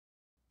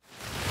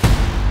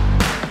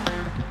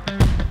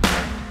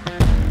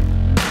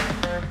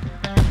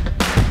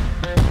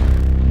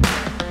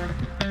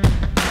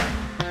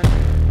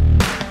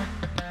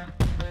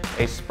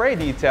A spray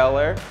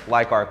detailer,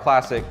 like our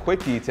classic Quik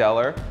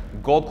Detailer,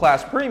 Gold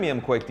Class Premium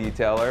Quik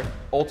Detailer,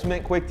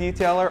 Ultimate Quik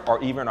Detailer, or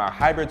even our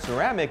Hybrid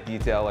Ceramic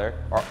Detailer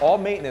are all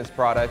maintenance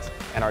products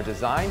and are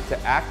designed to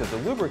act as a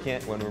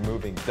lubricant when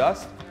removing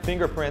dust,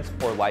 fingerprints,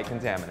 or light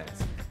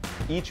contaminants.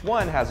 Each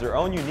one has their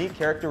own unique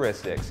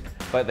characteristics,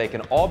 but they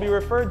can all be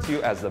referred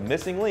to as the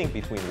missing link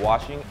between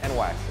washing and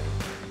waxing.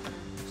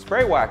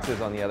 Spray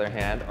waxes, on the other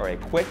hand, are a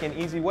quick and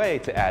easy way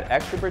to add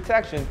extra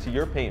protection to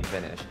your paint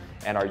finish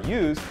and are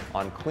used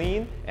on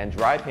clean and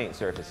dry paint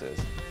surfaces.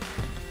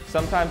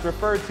 Sometimes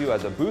referred to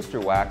as a booster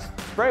wax,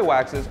 spray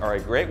waxes are a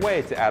great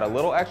way to add a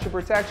little extra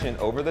protection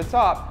over the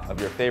top of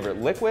your favorite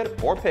liquid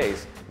or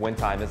paste when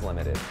time is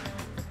limited.